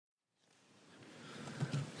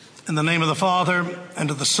In the name of the Father,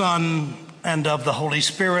 and of the Son, and of the Holy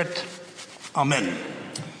Spirit. Amen.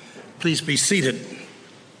 Please be seated.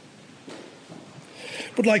 I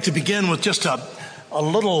would like to begin with just a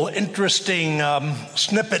little interesting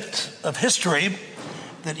snippet of history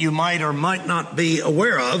that you might or might not be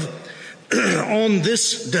aware of. On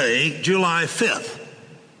this day, July 5th,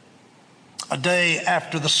 a day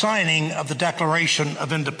after the signing of the Declaration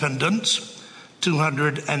of Independence,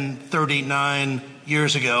 239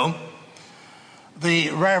 years ago, the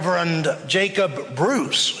Reverend Jacob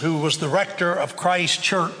Bruce, who was the rector of Christ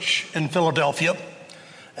Church in Philadelphia,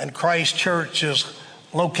 and Christ Church is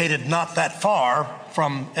located not that far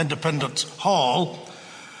from Independence Hall,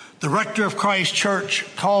 the rector of Christ Church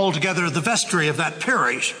called together the vestry of that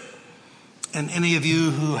parish. And any of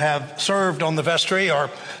you who have served on the vestry or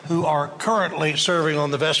who are currently serving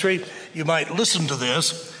on the vestry, you might listen to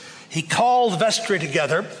this. He called the vestry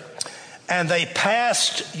together, and they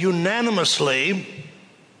passed unanimously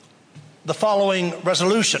the following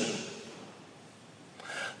resolution.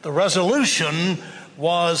 The resolution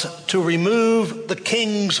was to remove the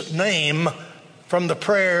king's name from the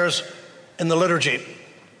prayers in the liturgy.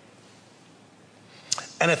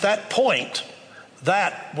 And at that point,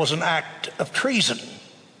 that was an act of treason.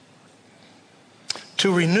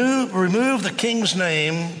 To remove the king's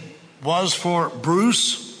name was for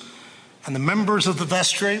Bruce and the members of the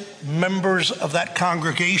vestry, members of that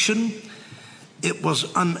congregation. It was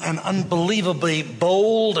an unbelievably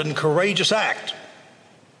bold and courageous act.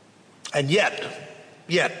 And yet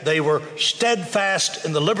they were steadfast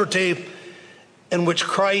in the liberty in which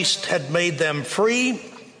Christ had made them free,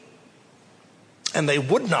 and they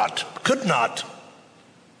could not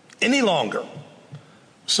any longer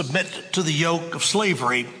submit to the yoke of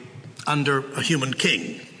slavery under a human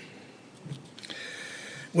king.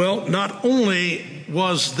 Well, not only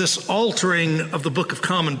was this altering of the Book of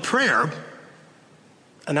Common Prayer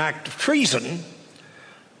an act of treason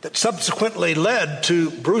that subsequently led to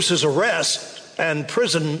Bruce's arrest and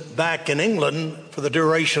prison back in England for the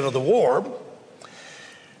duration of the war,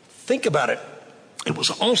 think about it. It was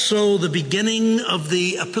also the beginning of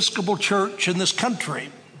the Episcopal Church in this country,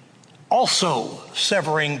 also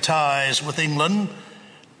severing ties with England.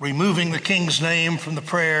 Removing the king's name from the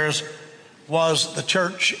prayers was the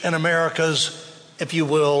church in America's, if you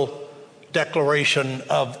will, Declaration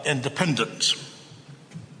of Independence.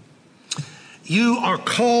 You are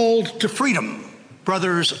called to freedom,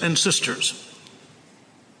 brothers and sisters.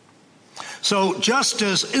 So just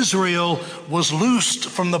as Israel was loosed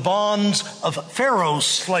from the bonds of Pharaoh's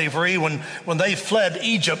slavery when they fled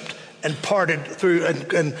Egypt and parted through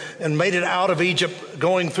and made it out of Egypt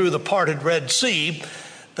going through the parted Red Sea,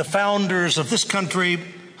 the founders of this country,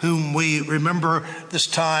 whom we remember this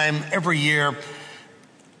time every year,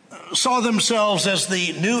 saw themselves as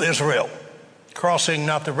the new Israel, crossing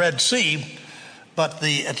not the Red Sea, but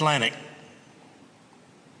the Atlantic.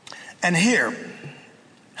 And here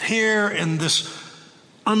in this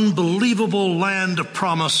unbelievable land of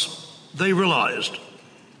promise, they realized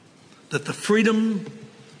that the freedom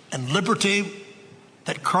and liberty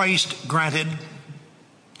that Christ granted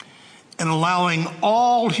in allowing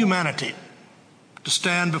all humanity to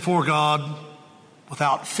stand before God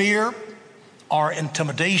without fear or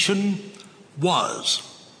intimidation was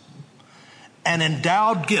an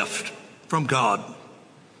endowed gift from God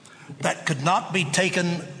that could not be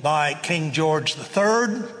taken by King George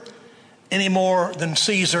III any more than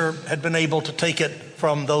Caesar had been able to take it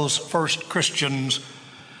from those first Christians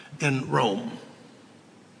in Rome.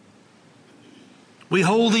 We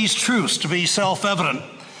hold these truths to be self-evident,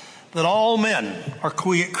 that all men are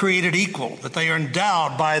created equal, that they are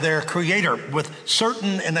endowed by their Creator with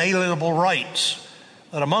certain inalienable rights,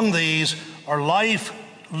 that among these are life,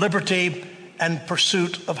 liberty, and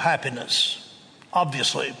pursuit of happiness.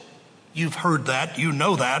 Obviously, you've heard that, you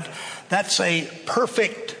know that. That's a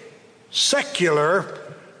perfect secular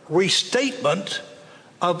restatement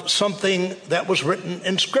of something that was written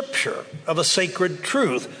in Scripture, of a sacred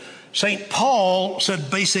truth. St. Paul said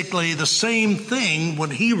basically the same thing when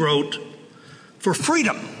he wrote, "For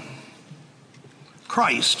freedom,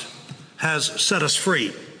 Christ has set us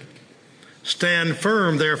free. Stand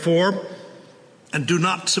firm, therefore, and do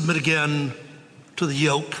not submit again to the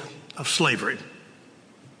yoke of slavery."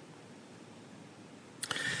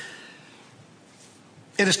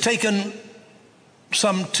 It has taken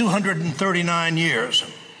some 239 years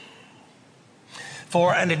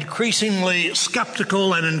for an increasingly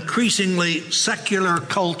skeptical and increasingly secular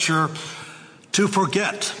culture to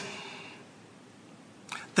forget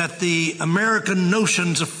that the American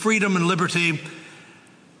notions of freedom and liberty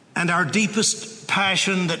and our deepest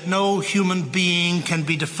passion that no human being can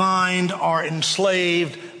be defined or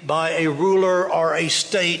enslaved by a ruler or a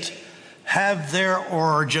state have their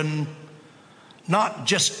origin not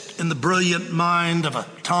just in the brilliant mind of a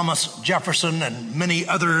Thomas Jefferson and many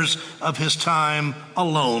others of his time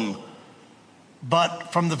alone,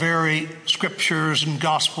 but from the very scriptures and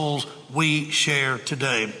gospels we share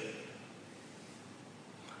today.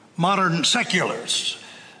 Modern secularists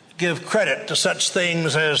give credit to such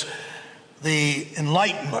things as the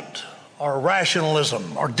Enlightenment or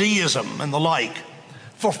rationalism or deism and the like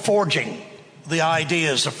for forging the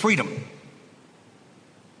ideas of freedom.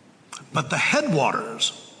 But the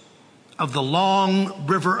headwaters of the long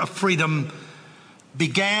river of freedom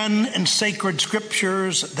began in sacred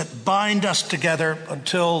scriptures that bind us together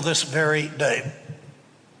until this very day.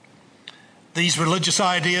 These religious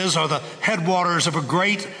ideas are the headwaters of a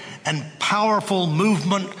great and powerful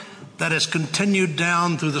movement that has continued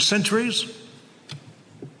down through the centuries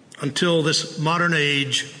until this modern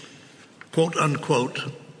age, quote unquote,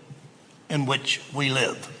 in which we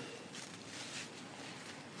live.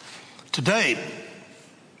 Today,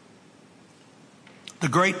 the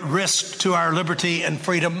great risk to our liberty and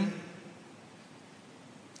freedom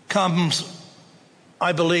comes,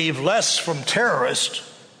 I believe, less from terrorists,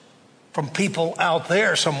 from people out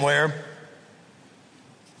there somewhere,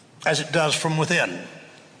 as it does from within.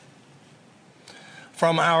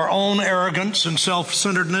 From our own arrogance and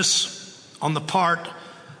self-centeredness on the part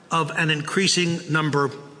of an increasing number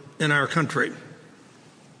in our country.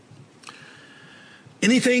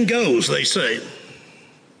 Anything goes, they say.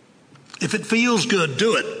 If it feels good,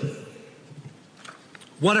 do it.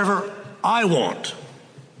 Whatever I want.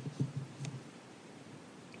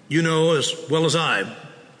 You know as well as I,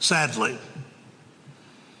 sadly,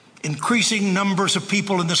 increasing numbers of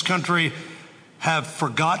people in this country have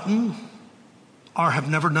forgotten or have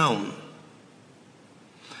never known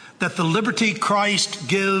that the liberty Christ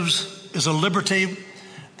gives is a liberty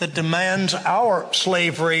that demands our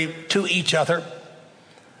slavery to each other,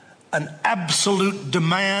 an absolute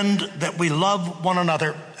demand that we love one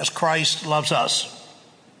another as Christ loves us.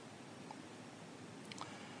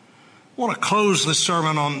 I want to close this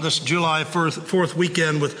sermon on this July 4th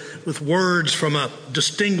weekend with words from a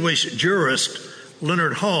distinguished jurist,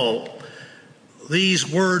 Leonard Hall. These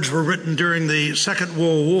words were written during the Second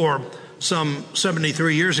World War some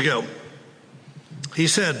 73 years ago. He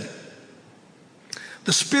said,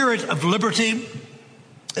 "The spirit of liberty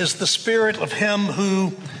is the spirit of him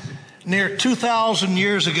who, near 2,000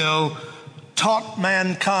 years ago, taught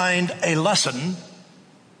mankind a lesson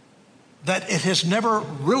that it has never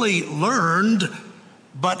really learned,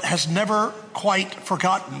 but has never quite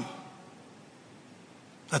forgotten.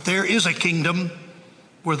 That there is a kingdom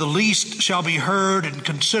where the least shall be heard and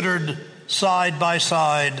considered side by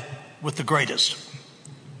side with the greatest."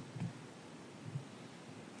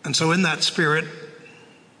 And so in that spirit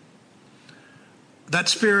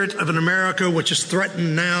of an America which is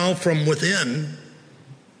threatened now from within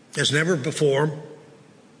as never before,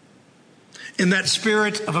 in that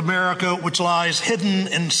spirit of America which lies hidden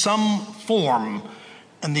in some form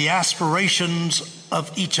in the aspirations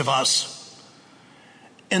of each of us,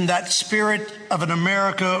 in that spirit of an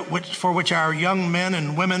America for which our young men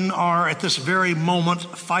and women are at this very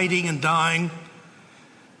moment fighting and dying,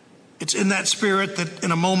 it's in that spirit that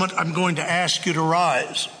in a moment I'm going to ask you to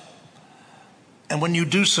rise. And when you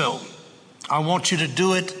do so, I want you to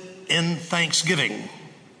do it in thanksgiving.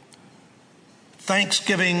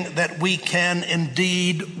 Thanksgiving that we can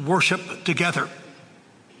indeed worship together.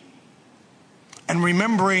 And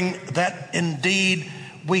remembering that indeed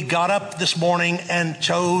we got up this morning and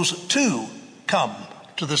chose to come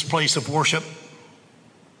to this place of worship.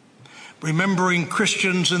 Remembering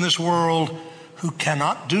Christians in this world who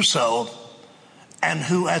cannot do so and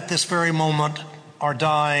who at this very moment are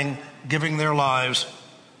dying, giving their lives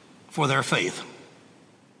for their faith.